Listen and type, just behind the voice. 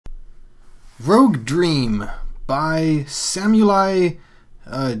Rogue Dream by Samuli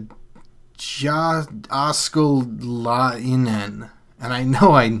Jääskeläinen. And I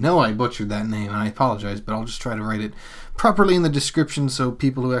know I butchered that name, and I apologize, but I'll just try to write it properly in the description so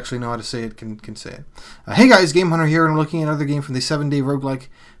people who actually know how to say it can say it. Hey guys, Game Hunter here, and I'm looking at another game from the 7-day roguelike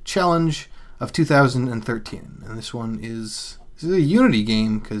challenge of 2013. And this one is a Unity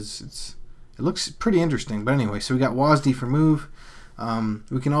game because it looks pretty interesting. But anyway, so we got WASD for move.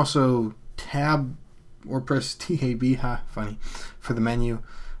 We can also tab or press TAB, funny, for the menu.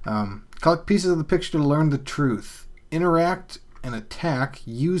 Collect pieces of the picture to learn the truth. Interact and attack,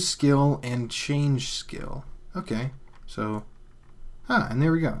 use skill, and change skill. Okay, so, and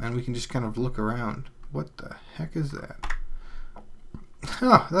there we go. And we can just kind of look around. What the heck is that?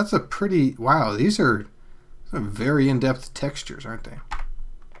 Oh, that's a pretty, wow, these are very in-depth textures, aren't they?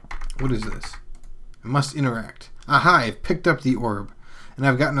 What is this? I must interact. Aha, I've picked up the orb. And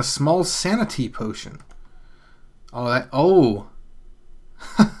I've gotten a small sanity potion. Oh,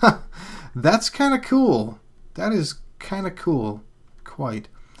 that's kind of cool. That is kind of cool. Quite.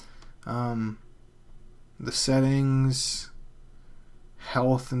 The settings,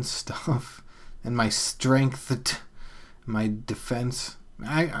 health and stuff, and my strength, my defense.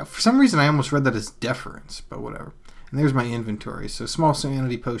 For some reason I almost read that as deference, but whatever. And there's my inventory. So small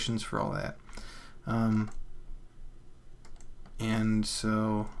sanity potions for all that. And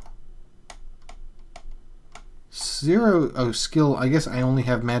so 0 skill. I guess I only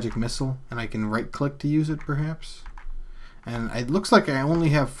have magic missile, and I can right click to use it perhaps. And it looks like I only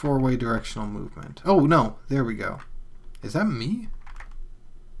have 4-way directional movement. Oh no, there we go. Is that me?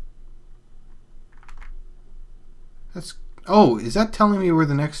 Is that telling me where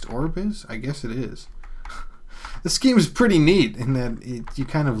the next orb is? I guess it is. This game is pretty neat in that you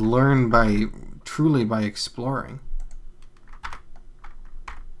kind of learn truly by exploring.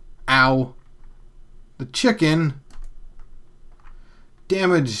 Ow. The chicken.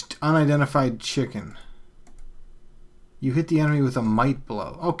 Damaged, unidentified chicken. You hit the enemy with a might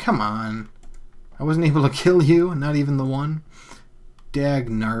blow. Oh, come on. I wasn't able to kill you, not even the one. Dag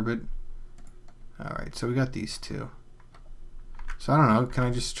narbit. Alright, so we got these two. So I don't know, can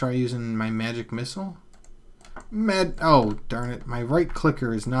I just try using my magic missile? Oh, darn it. My right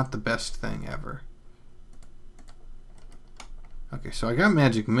clicker is not the best thing ever. Okay, so I got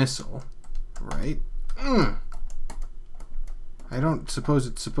magic missile, right? I don't suppose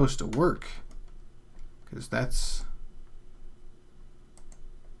it's supposed to work, because that's...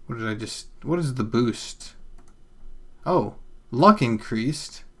 What is the boost? Oh, luck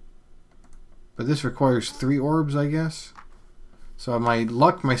increased. But this requires 3 orbs, I guess. So my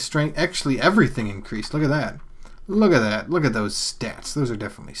luck, my strength, actually everything increased. Look at that. Look at that. Look at those stats. Those are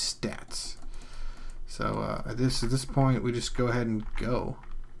definitely stats. So at this point, we just go ahead and go.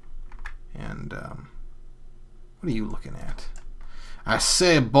 And what are you looking at? I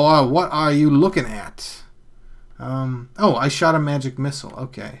say, boy, what are you looking at? Oh, I shot a magic missile.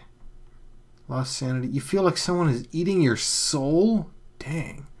 Okay. Lost sanity. You feel like someone is eating your soul?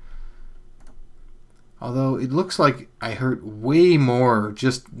 Dang. Although it looks like I hurt way more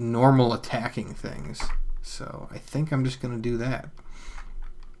just normal attacking things. So I think I'm just going to do that.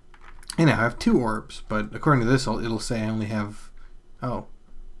 And now I have 2 orbs, but according to this, it'll say I only have... Oh.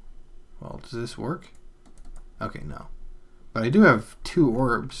 Well, does this work? Okay, no. But I do have 2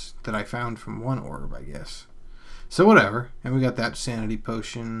 orbs that I found from 1 orb, I guess. So whatever. And we got that sanity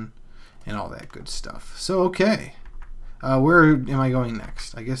potion and all that good stuff. So, okay. Where am I going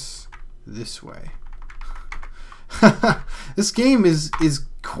next? I guess this way. This game is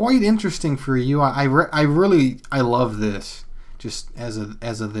quite interesting for a UI. I love this. Just as a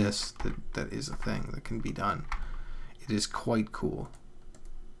this that is a thing that can be done. It is quite cool.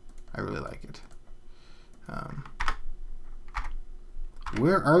 I really like it.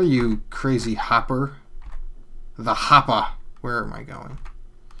 Where are you, crazy hopper? The hopper. Where am I going?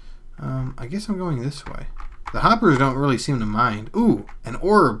 I guess I'm going this way. The hoppers don't really seem to mind. Ooh, an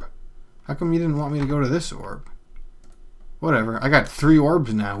orb. How come you didn't want me to go to this orb? Whatever. I got 3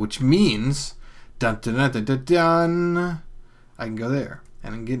 orbs now, which means dun dun dun dun dun dun. I can go there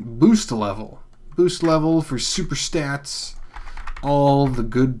and get boost level. Boost level for super stats. All the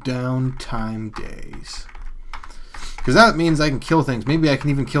good downtime days. Because that means I can kill things. Maybe I can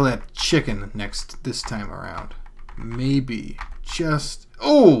even kill that chicken this time around. Maybe. Just...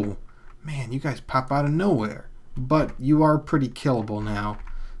 Oh! Man, you guys pop out of nowhere. But you are pretty killable now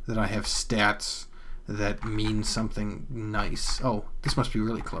that I have stats that mean something nice. Oh, this must be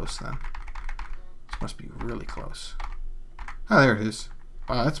really close then. This must be really close. Oh, there it is.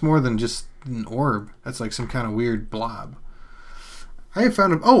 Wow, that's more than just an orb. That's like some kind of weird blob. I have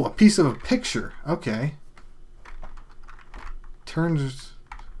found a piece of a picture. Okay. Turns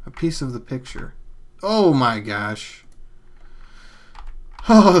a piece of the picture. Oh my gosh.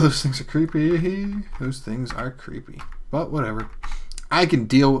 Oh, those things are creepy. Those things are creepy. But whatever. I can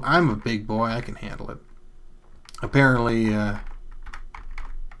deal. I'm a big boy. I can handle it. Apparently, oh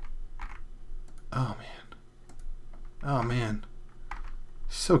man. Oh man.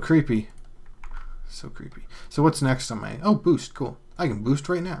 So creepy. So creepy. So what's next on my... Oh, boost. Cool. I can boost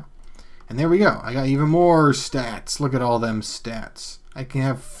right now. And there we go. I got even more stats. Look at all them stats. I can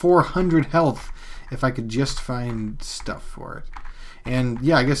have 400 health if I could just find stuff for it. And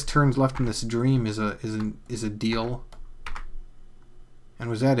yeah, I guess turns left in this dream is a deal. And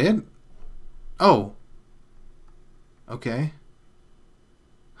was that it? Oh. Okay.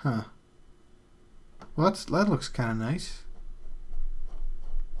 Huh. Well, that looks kind of nice.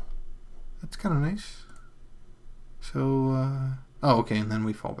 That's kind of nice. So, oh, okay, and then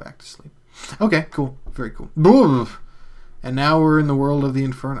we fall back to sleep. Okay, cool. Very cool. Boom! And now we're in the world of the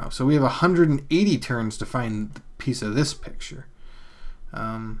Inferno. So we have 180 turns to find the piece of this picture.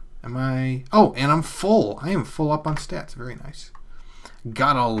 Am I... Oh, and I'm full. I am full up on stats. Very nice.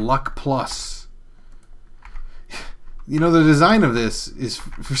 Got a luck plus. You know, the design of this is...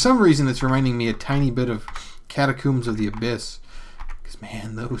 For some reason, it's reminding me a tiny bit of Catacombs of the Abyss. Because,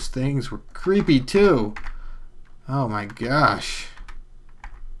 man, those things were creepy, too. Oh, my gosh.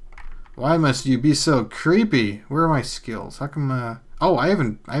 Why must you be so creepy? Where are my skills? How come, Oh, I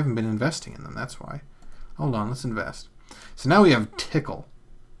haven't been investing in them. That's why. Hold on, let's invest. So now we have Tickle.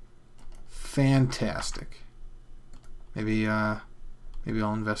 Fantastic. Maybe I'll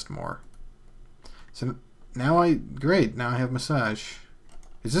invest more. So now great, now I have Massage.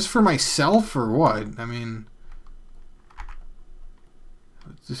 Is this for myself or what? I mean...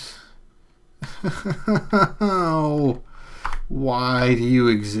 Just... Oh, why do you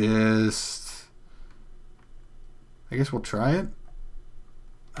exist? I guess we'll try it.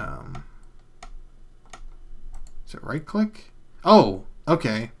 Is it right click? Oh,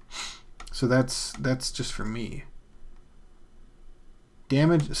 okay. So that's just for me.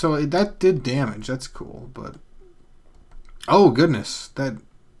 Damage. So that did damage. That's cool, but oh goodness, that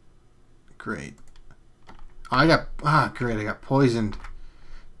great. Oh, great. I got poisoned.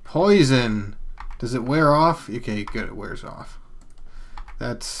 Poison. Does it wear off? Okay, good. It wears off.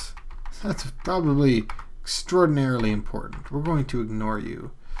 That's probably extraordinarily important. We're going to ignore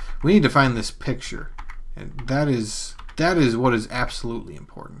you. We need to find this picture, and that is what is absolutely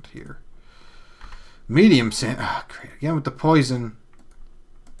important here. Medium sand. Ah, great. Again with the poison.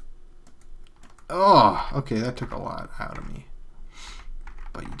 Oh, okay. That took a lot out of me.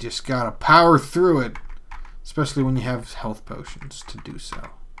 But you just gotta power through it, especially when you have health potions to do so.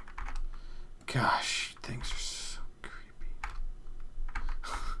 Gosh, things are so creepy.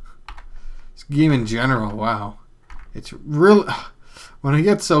 This game in general, wow. It's really... When I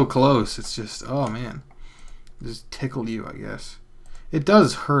get so close, it's just... Oh, man. Just tickle you, I guess. It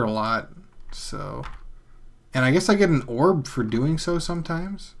does hurt a lot, so... And I guess I get an orb for doing so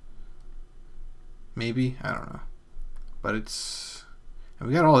sometimes. Maybe. I don't know. But it's... And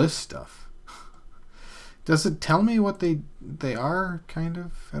we got all this stuff. Does it tell me what they are, kind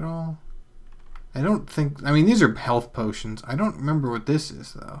of, at all? I don't think... I mean, these are health potions. I don't remember what this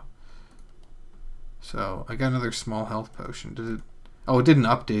is, though. So, I got another small health potion. Did it... Oh, it didn't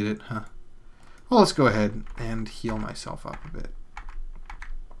update it, huh? Well, let's go ahead and heal myself up a bit.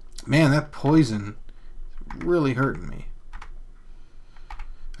 Man, that poison is really hurting me.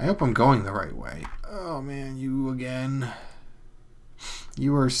 I hope I'm going the right way. Oh, man, you again.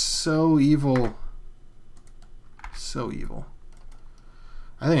 You are so evil. So evil.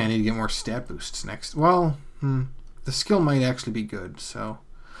 I think I need to get more stat boosts next. Well, the skill might actually be good, so...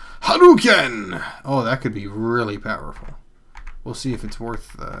 Hadouken! Oh, that could be really powerful. We'll see if it's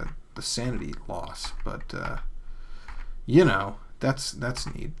worth the sanity loss, but, you know, that's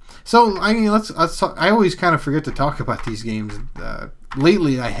neat. So, I mean, let's talk. I always kind of forget to talk about these games.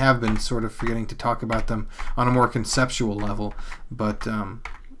 Lately, I have been sort of forgetting to talk about them on a more conceptual level, but,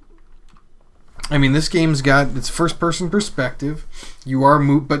 I mean, this game's got its first-person perspective. You are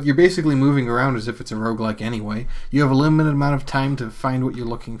but you're basically moving around as if it's a roguelike anyway. You have a limited amount of time to find what you're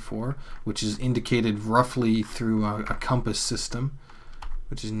looking for, which is indicated roughly through a compass system,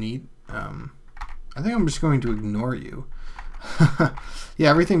 which is neat. I think I'm just going to ignore you. Yeah,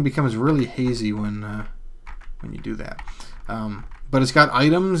 everything becomes really hazy when you do that. But it's got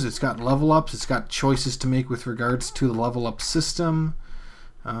items, it's got level ups, it's got choices to make with regards to the level up system.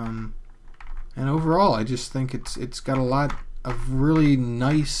 And overall, I just think it's got a lot of really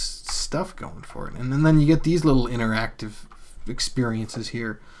nice stuff going for it. And then you get these little interactive experiences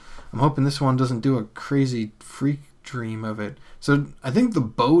here. I'm hoping this one doesn't do a crazy freak dream of it. So I think the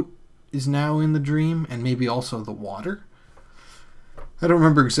boat is now in the dream, and maybe also the water. I don't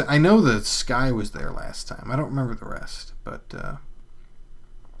remember exactly. I know the sky was there last time. I don't remember the rest, but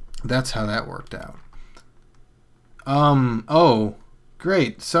that's how that worked out. Oh,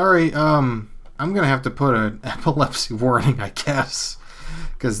 great. Sorry. I'm gonna have to put an epilepsy warning, I guess,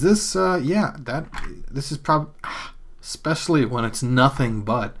 because this, yeah, this is probably, especially when it's nothing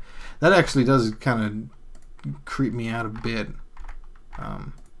but. That actually does kind of creep me out a bit.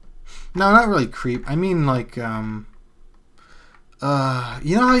 No, not really creep. I mean, like, you know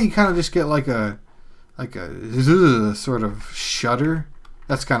how you kind of just get like a sort of shudder?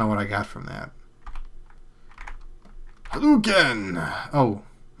 That's kind of what I got from that. Hadouken! Oh,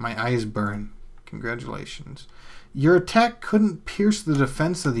 my eyes burn. Congratulations. Your attack couldn't pierce the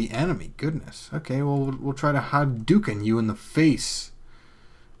defense of the enemy. Goodness. Okay, well, we'll try to Hadouken you in the face.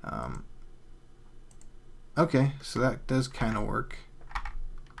 Okay, so that does kind of work.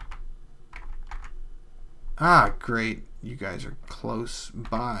 Ah, great. You guys are close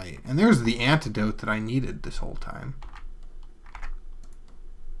by. And there's the antidote that I needed this whole time.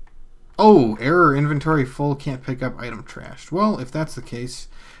 Oh, error, inventory full, can't pick up item trashed. Well, if that's the case,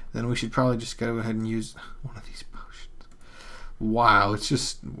 then we should probably just go ahead and use one of these potions. Wow, it's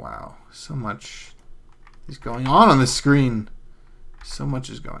just, wow. So much is going on this screen. So much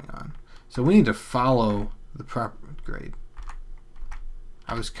is going on. So we need to follow the proper grade.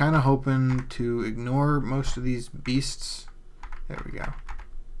 I was kind of hoping to ignore most of these beasts. There we go.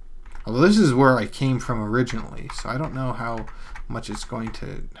 Although this is where I came from originally, so I don't know how much it's going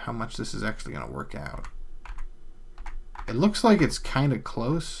to, how much this is actually going to work out. It looks like it's kind of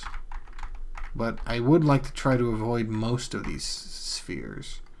close, but I would like to try to avoid most of these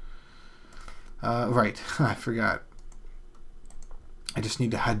spheres. Right, I forgot. I just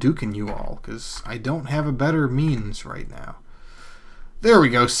need to Hadouken you all, because I don't have a better means right now. There we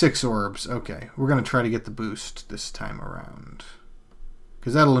go, 6 orbs. Okay, we're going to try to get the boost this time around,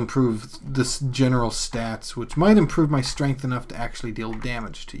 because that'll improve this general stats, which might improve my strength enough to actually deal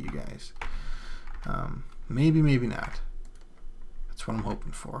damage to you guys. Maybe, maybe not. That's what I'm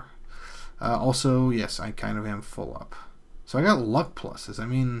hoping for. Also, yes, I kind of am full up. So I got luck pluses. I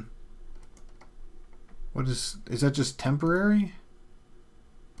mean, what is that just temporary?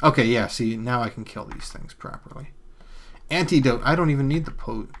 Okay, yeah, see, now I can kill these things properly. Antidote. I don't even need the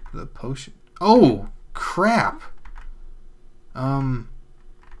potion. Oh, crap.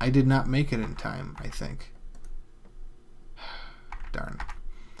 I did not make it in time, I think. Darn.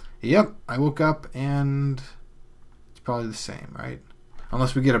 Yep, I woke up and it's probably the same, right?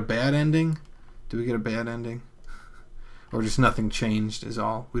 Unless we get a bad ending. Do we get a bad ending? Or just nothing changed is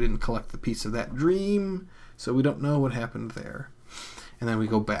all. We didn't collect the piece of that dream, so we don't know what happened there. And then we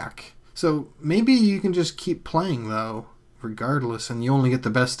go back. So maybe you can just keep playing, though, regardless, and you only get the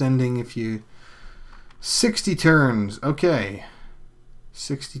best ending if you... 60 turns. Okay.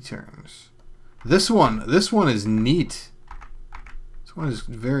 60 turns. This one is neat. This one is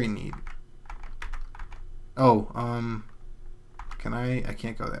very neat. Oh, can I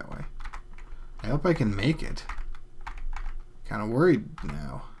can't go that way. I hope I can make it. Kind of worried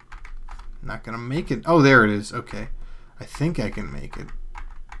now. Not gonna make it. Oh, there it is. Okay. I think I can make it.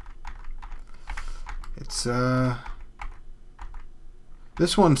 It's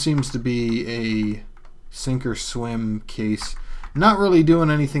this one seems to be a sink or swim case. Not really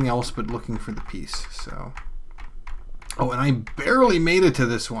doing anything else but looking for the piece. So, oh, and I barely made it to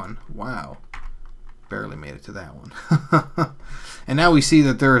this one. Wow, barely made it to that one. And now we see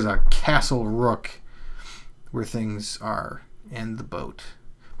that there is a castle rook where things are, and the boat.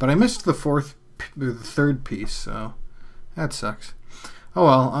 But I missed the third piece, so that sucks. Oh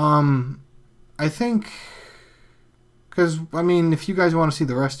well. I think, because I mean, if you guys want to see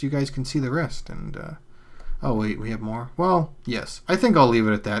the rest, you guys can see the rest. And oh wait, we have more. Well, yes, I think I'll leave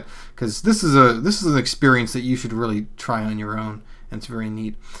it at that, because this is an experience that you should really try on your own, and it's very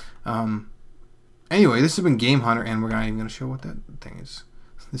neat. Anyway, this has been Game Hunter, and we're not even going to show what that thing is.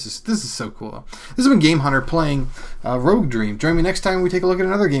 This is so cool, though. This has been Game Hunter playing Rogue Dream. Join me next time we take a look at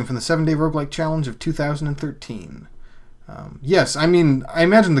another game from the 7-Day Roguelike Challenge of 2013. Yes, I mean, I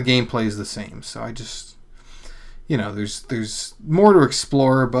imagine the gameplay is the same, so I just, you know, there's more to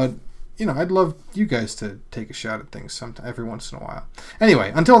explore, but, you know, I'd love you guys to take a shot at things sometime, every once in a while.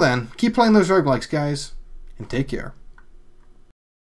 Anyway, until then, keep playing those roguelikes, guys, and take care.